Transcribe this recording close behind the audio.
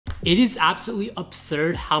It is absolutely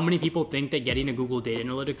absurd how many people think that getting a Google Data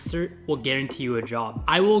Analytics cert will guarantee you a job.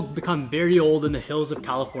 I will become very old in the hills of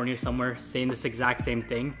California somewhere saying this exact same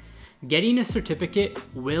thing. Getting a certificate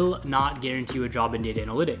will not guarantee you a job in data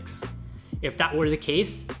analytics. If that were the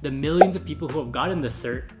case, the millions of people who have gotten this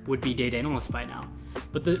cert would be data analysts by now.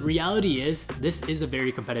 But the reality is, this is a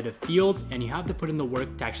very competitive field and you have to put in the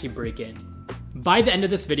work to actually break in. By the end of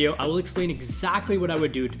this video, I will explain exactly what I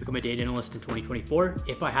would do to become a data analyst in 2024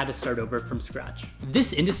 if I had to start over from scratch.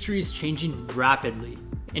 This industry is changing rapidly.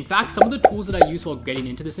 In fact, some of the tools that I used while getting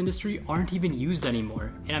into this industry aren't even used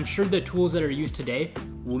anymore. And I'm sure the tools that are used today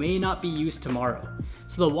may not be used tomorrow.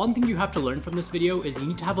 So the one thing you have to learn from this video is you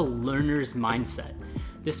need to have a learner's mindset.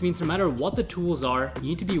 This means no matter what the tools are, you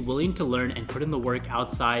need to be willing to learn and put in the work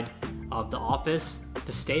outside of the office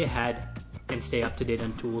to stay ahead and stay up to date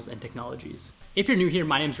on tools and technologies. If you're new here,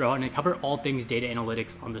 my name is Rohan and I cover all things data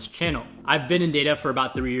analytics on this channel. I've been in data for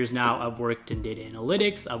about 3 years now. I've worked in data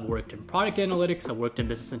analytics, I've worked in product analytics, I've worked in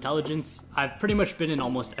business intelligence. I've pretty much been in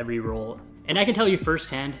almost every role. And I can tell you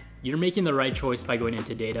firsthand, you're making the right choice by going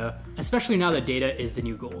into data, especially now that data is the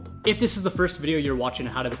new gold. If this is the first video you're watching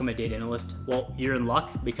on how to become a data analyst, well, you're in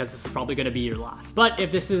luck because this is probably gonna be your last. But if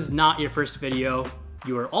this is not your first video,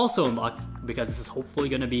 you are also in luck because this is hopefully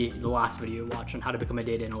going to be the last video you watch on how to become a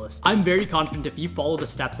data analyst. I'm very confident if you follow the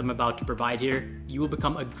steps I'm about to provide here, you will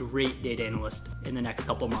become a great data analyst in the next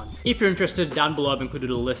couple months. If you're interested, down below I've included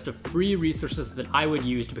a list of free resources that I would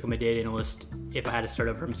use to become a data analyst if I had to start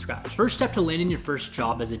over from scratch. First step to landing your first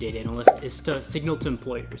job as a data analyst is to signal to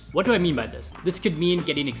employers. What do I mean by this? This could mean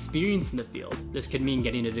getting experience in the field. This could mean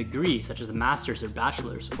getting a degree such as a master's or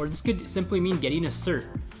bachelor's, or this could simply mean getting a cert.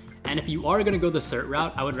 And if you are going to go the cert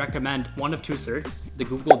route, I would recommend one of two certs, the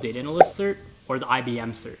Google Data Analyst cert or the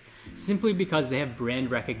IBM cert, simply because they have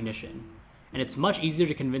brand recognition. And it's much easier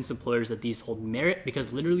to convince employers that these hold merit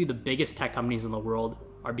because literally the biggest tech companies in the world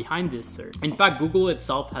are behind this cert. In fact, Google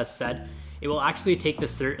itself has said it will actually take the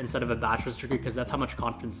cert instead of a bachelor's degree because that's how much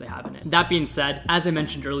confidence they have in it. That being said, as I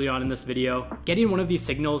mentioned earlier on in this video, getting one of these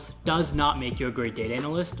signals does not make you a great data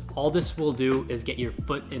analyst. All this will do is get your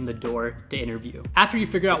foot in the door to interview. After you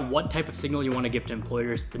figure out what type of signal you want to give to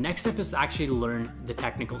employers, the next step is to actually learn the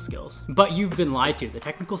technical skills. But you've been lied to. The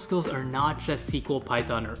technical skills are not just SQL,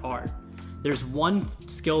 Python, or R. There's one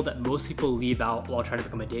skill that most people leave out while trying to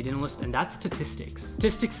become a data analyst, and that's statistics.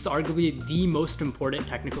 Statistics is arguably the most important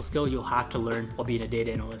technical skill you'll have to learn while being a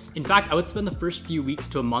data analyst. In fact, I would spend the first few weeks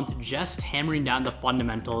to a month just hammering down the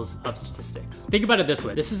fundamentals of statistics. Think about it this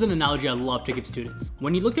way. This is an analogy I love to give students.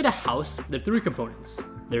 When you look at a house, there are three components.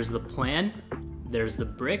 There's the plan, there's the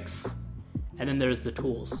bricks, and then there's the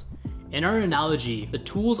tools. In our analogy, the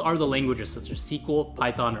tools are the languages such as SQL,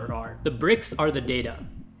 Python, or R. The bricks are the data.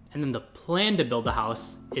 And then the plan to build the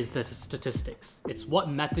house is the statistics. It's what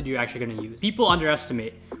method you're actually gonna use. People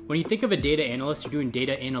underestimate. When you think of a data analyst, you're doing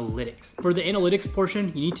data analytics. For the analytics portion,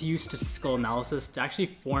 you need to use statistical analysis to actually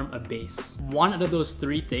form a base. One out of those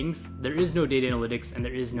three things, there is no data analytics and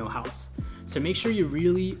there is no house. So make sure you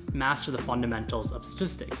really master the fundamentals of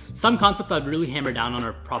statistics. Some concepts I'd really hammer down on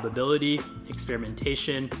are probability,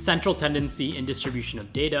 experimentation, central tendency and distribution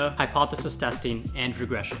of data, hypothesis testing, and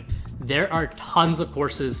regression. There are tons of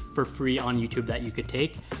courses for free on YouTube that you could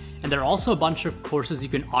take. And there are also a bunch of courses you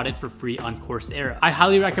can audit for free on Coursera. I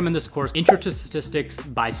highly recommend this course, Intro to Statistics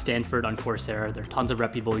by Stanford on Coursera. There are tons of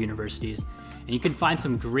reputable universities. And you can find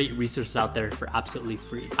some great resources out there for absolutely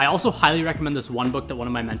free. I also highly recommend this one book that one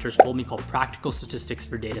of my mentors told me called Practical Statistics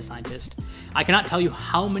for Data Scientists. I cannot tell you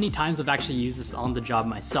how many times I've actually used this on the job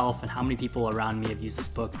myself and how many people around me have used this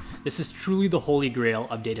book. This is truly the holy grail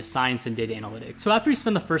of data science and data analytics. So after you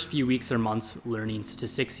spend the first few weeks or months learning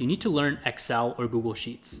statistics, you need to learn Excel or Google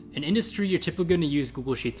Sheets. In industry, you're typically going to use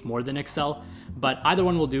Google Sheets more than Excel, but either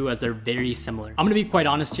one will do as they're very similar. I'm going to be quite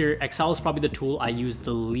honest here, Excel is probably the tool I use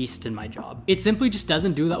the least in my job. It simply just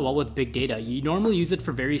doesn't do that well with big data. You normally use it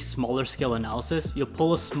for very smaller scale analysis. You'll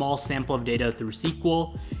pull a small sample of data through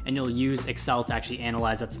SQL and you'll use Excel to actually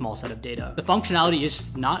analyze that small set of data. The functionality is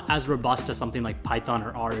just not as robust as something like Python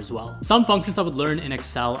or R as well. Some functions I would learn in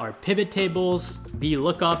Excel are pivot tables,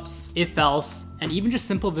 VLOOKUPs, if-else, and even just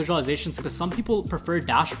simple visualizations because some people prefer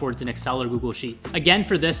dashboards in Excel or Google Sheets. Again,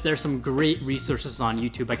 for this, there's some great resources on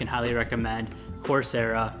YouTube I can highly recommend,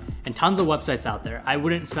 Coursera, and tons of websites out there. I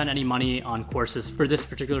wouldn't spend any money on courses for this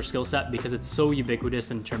particular skill set because it's so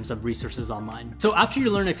ubiquitous in terms of resources online. So after you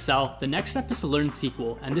learn Excel, the next step is to learn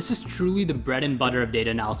SQL, and this is truly the bread and butter of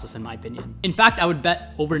data analysis in my opinion. In fact, I would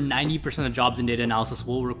bet over 90% of jobs in data analysis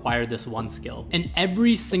will require this one skill. In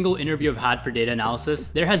every single interview I've had for data analysis,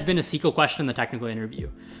 there has been a SQL question in the technical interview.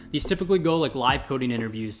 These typically go like live coding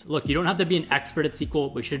interviews. Look, you don't have to be an expert at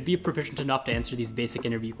SQL, but you should be proficient enough to answer these basic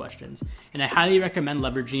interview questions. And I highly recommend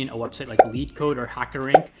leveraging a website like LeetCode or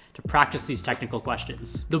HackerRank to practice these technical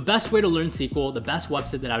questions. The best way to learn SQL, the best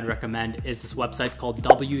website that I would recommend is this website called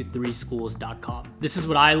w3schools.com. This is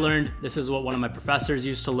what I learned. This is what one of my professors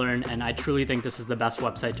used to learn. And I truly think this is the best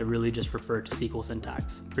website to really just refer to SQL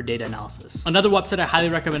syntax for data analysis. Another website I highly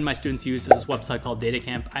recommend my students use is this website called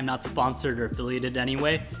DataCamp. I'm not sponsored or affiliated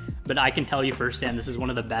anyway, but I can tell you firsthand, this is one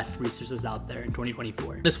of the best resources out there in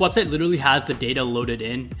 2024. This website literally has the data loaded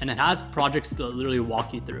in, and it has projects that literally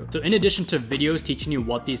walk you through. So in addition to videos teaching you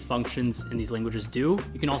what these functions in these languages do,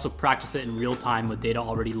 you can also practice it in real time with data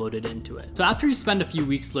already loaded into it. So after you spend a few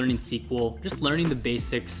weeks learning SQL, just learning the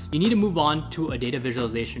basics, you need to move on to a data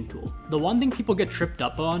visualization tool. The one thing people get tripped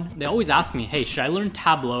up on, they always ask me, hey, should I learn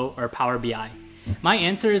Tableau or Power BI? My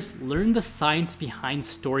answer is learn the science behind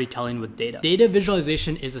storytelling with data. Data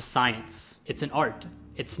visualization is a science. It's an art.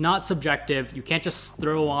 It's not subjective. You can't just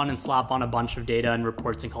throw on and slap on a bunch of data and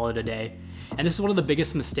reports and call it a day. And this is one of the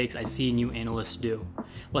biggest mistakes I see new analysts do.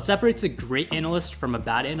 What separates a great analyst from a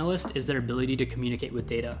bad analyst is their ability to communicate with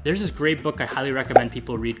data. There's this great book I highly recommend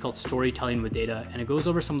people read called Storytelling with Data, and it goes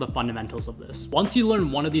over some of the fundamentals of this. Once you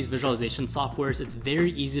learn one of these visualization softwares, it's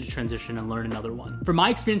very easy to transition and learn another one. From my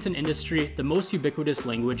experience in industry, the most ubiquitous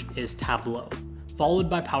language is Tableau, followed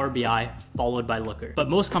by Power BI, followed by Looker. But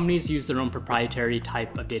most companies use their own proprietary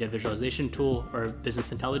type of data visualization tool or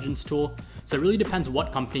business intelligence tool. So it really depends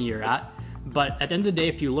what company you're at. But at the end of the day,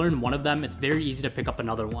 if you learn one of them, it's very easy to pick up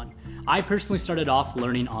another one. I personally started off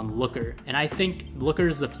learning on Looker, and I think Looker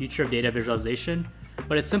is the future of data visualization,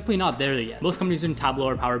 but it's simply not there yet. Most companies are using Tableau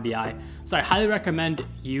or Power BI. So I highly recommend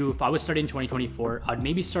you, if I was starting in 2024, I'd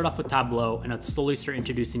maybe start off with Tableau and I'd slowly start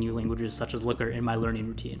introducing new languages such as Looker in my learning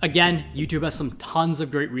routine. Again, YouTube has some tons of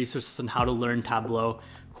great resources on how to learn Tableau.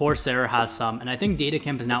 Coursera has some, and I think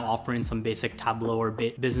DataCamp is now offering some basic Tableau or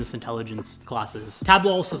business intelligence classes.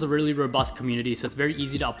 Tableau also has a really robust community, so it's very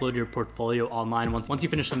easy to upload your portfolio online once you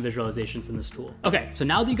finish some visualizations in this tool. Okay, so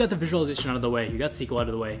now that you got the visualization out of the way, you got SQL out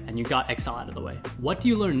of the way, and you got Excel out of the way, what do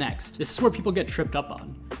you learn next? This is where people get tripped up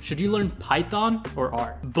on. Should you learn Python or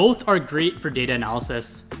R? Both are great for data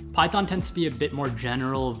analysis. Python tends to be a bit more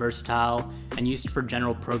general, versatile, and used for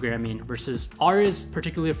general programming, versus R is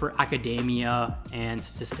particularly for academia and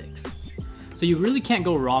statistics. So you really can't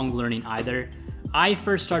go wrong learning either. I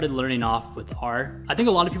first started learning off with R. I think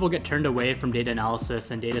a lot of people get turned away from data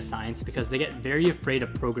analysis and data science because they get very afraid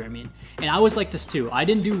of programming. And I was like this too. I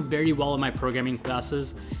didn't do very well in my programming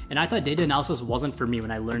classes, and I thought data analysis wasn't for me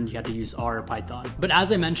when I learned you had to use R or Python. But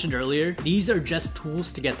as I mentioned earlier, these are just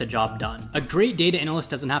tools to get the job done. A great data analyst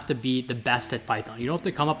doesn't have to be the best at Python. You don't have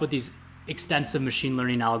to come up with these extensive machine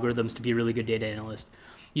learning algorithms to be a really good data analyst.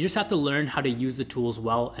 You just have to learn how to use the tools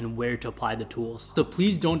well and where to apply the tools. So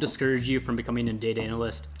please don't discourage you from becoming a data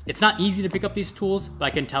analyst. It's not easy to pick up these tools, but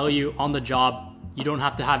I can tell you on the job, you don't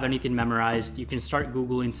have to have anything memorized. You can start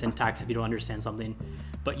Googling syntax if you don't understand something,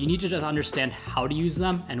 but you need to just understand how to use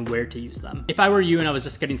them and where to use them. If I were you and I was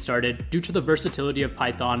just getting started, due to the versatility of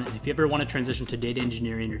Python, and if you ever want to transition to data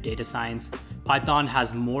engineering or data science, Python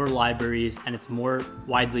has more libraries and it's more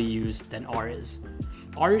widely used than R is.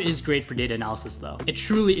 R is great for data analysis though. It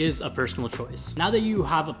truly is a personal choice. Now that you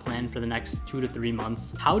have a plan for the next 2 to 3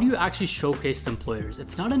 months, how do you actually showcase to employers?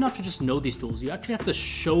 It's not enough to just know these tools. You actually have to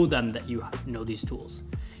show them that you know these tools.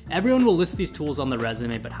 Everyone will list these tools on the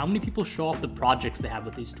resume, but how many people show off the projects they have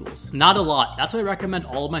with these tools? Not a lot. That's why I recommend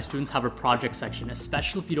all of my students have a project section,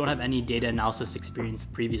 especially if you don't have any data analysis experience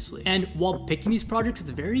previously. And while picking these projects, it's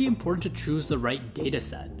very important to choose the right data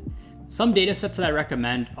set. Some data sets that I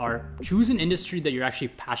recommend are choose an industry that you're actually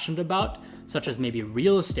passionate about, such as maybe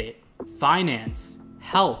real estate, finance,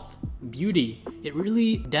 health, beauty. It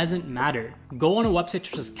really doesn't matter. Go on a website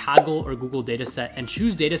such as Kaggle or Google Dataset and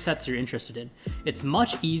choose data sets you're interested in. It's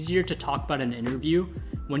much easier to talk about an interview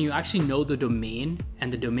when you actually know the domain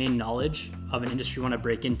and the domain knowledge of an industry you want to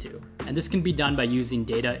break into. And this can be done by using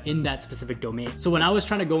data in that specific domain. So when I was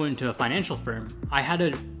trying to go into a financial firm, I had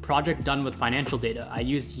a project done with financial data. I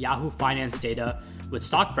used Yahoo Finance data with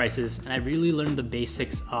stock prices, and I really learned the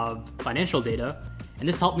basics of financial data. And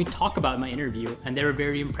this helped me talk about my interview, and they were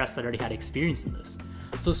very impressed that I already had experience in this.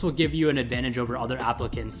 So this will give you an advantage over other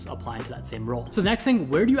applicants applying to that same role. So the next thing,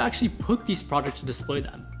 where do you actually put these projects to display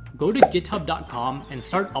them? go to github.com and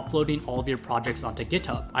start uploading all of your projects onto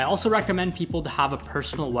GitHub. I also recommend people to have a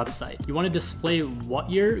personal website. You want to display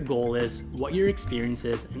what your goal is, what your experience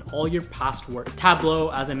is, and all your past work.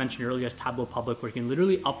 Tableau, as I mentioned earlier, is Tableau Public, where you can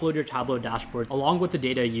literally upload your Tableau dashboard along with the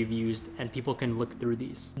data you've used, and people can look through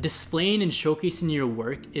these. Displaying and showcasing your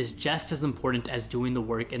work is just as important as doing the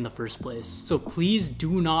work in the first place. So please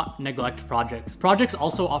do not neglect projects. Projects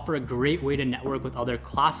also offer a great way to network with other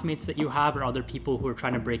classmates that you have or other people who are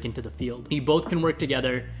trying to break into the field. You both can work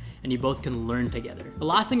together and you both can learn together. The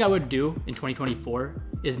last thing I would do in 2024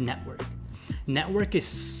 is network. Network is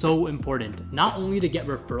so important, not only to get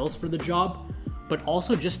referrals for the job, but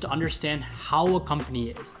also just to understand how a company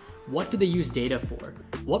is. What do they use data for?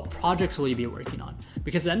 What projects will you be working on?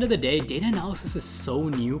 Because at the end of the day, data analysis is so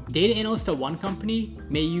new. Data analyst at one company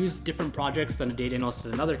may use different projects than a data analyst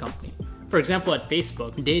at another company. For example, at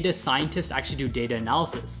Facebook, data scientists actually do data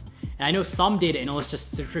analysis. And I know some data analysts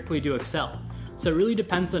just strictly do Excel. So it really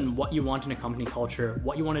depends on what you want in a company culture,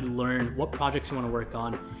 what you want to learn, what projects you want to work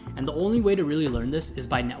on. And the only way to really learn this is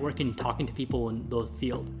by networking and talking to people in the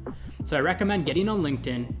field. So I recommend getting on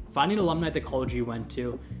LinkedIn, finding alumni at the college you went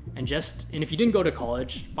to, and if you didn't go to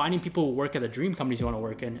college, finding people who work at the dream companies you want to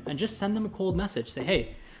work in, and just send them a cold message. Say,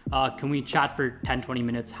 hey, can we chat for 10, 20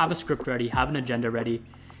 minutes, have a script ready, have an agenda ready,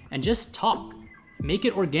 and just talk. Make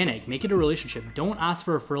it organic, make it a relationship. Don't ask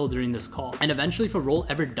for a referral during this call. And eventually, if a role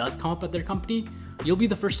ever does come up at their company, you'll be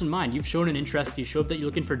the first in mind. You've shown an interest, you showed that you're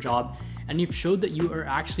looking for a job, and you've showed that you are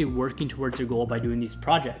actually working towards your goal by doing these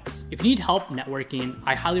projects. If you need help networking,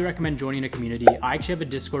 I highly recommend joining a community. I actually have a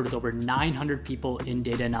Discord with over 900 people in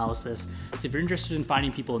data analysis. So if you're interested in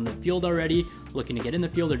finding people in the field already, looking to get in the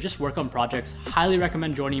field or just work on projects, highly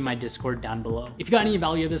recommend joining my Discord down below. If you got any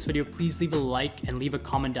value of this video, please leave a like and leave a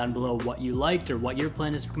comment down below what you liked or what your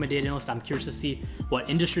plan is to become a data analyst. I'm curious to see what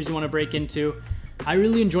industries you want to break into. I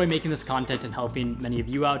really enjoy making this content and helping many of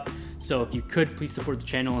you out. So if you could, please support the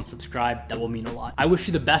channel and subscribe. That will mean a lot. I wish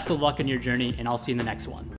you the best of luck in your journey, and I'll see you in the next one.